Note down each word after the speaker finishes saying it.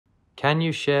Can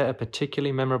you share a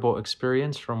particularly memorable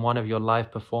experience from one of your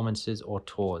live performances or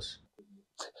tours?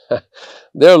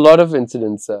 There are a lot of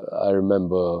incidents I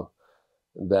remember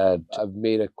that I've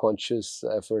made a conscious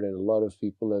effort, and a lot of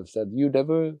people have said,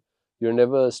 you're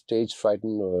never stage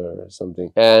frightened or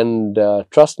something. And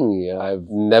trust me, I've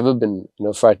never been,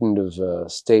 frightened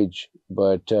of stage.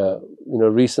 But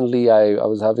recently I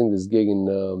was having this gig in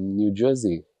New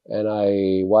Jersey, and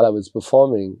while I was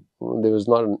performing, there was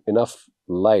not enough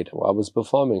light. I was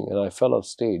performing, and I fell off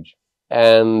stage,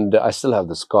 and I still have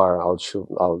the scar. I'll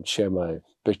share my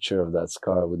picture of that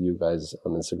scar with you guys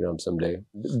on Instagram someday.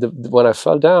 When I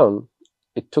fell down,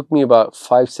 it took me about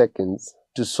 5 seconds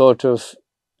to sort of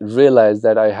realize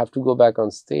that I have to go back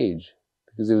on stage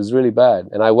because it was really bad.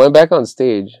 And I went back on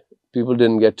stage. People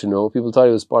didn't get to know. People thought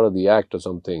it was part of the act or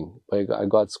something. But I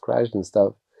got scratched and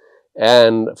stuff.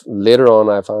 And later on,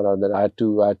 I found out that I had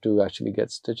to actually get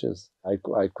stitches. I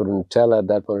couldn't tell at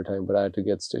that point in time, but I had to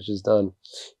get stitches done.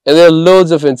 And there are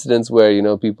loads of incidents where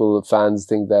fans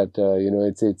think that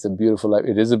it's a beautiful life.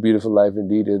 It is a beautiful life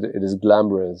indeed. It is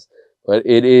glamorous, but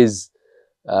it is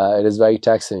very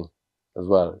taxing as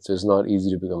well. So it's not easy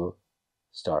to become a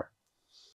star.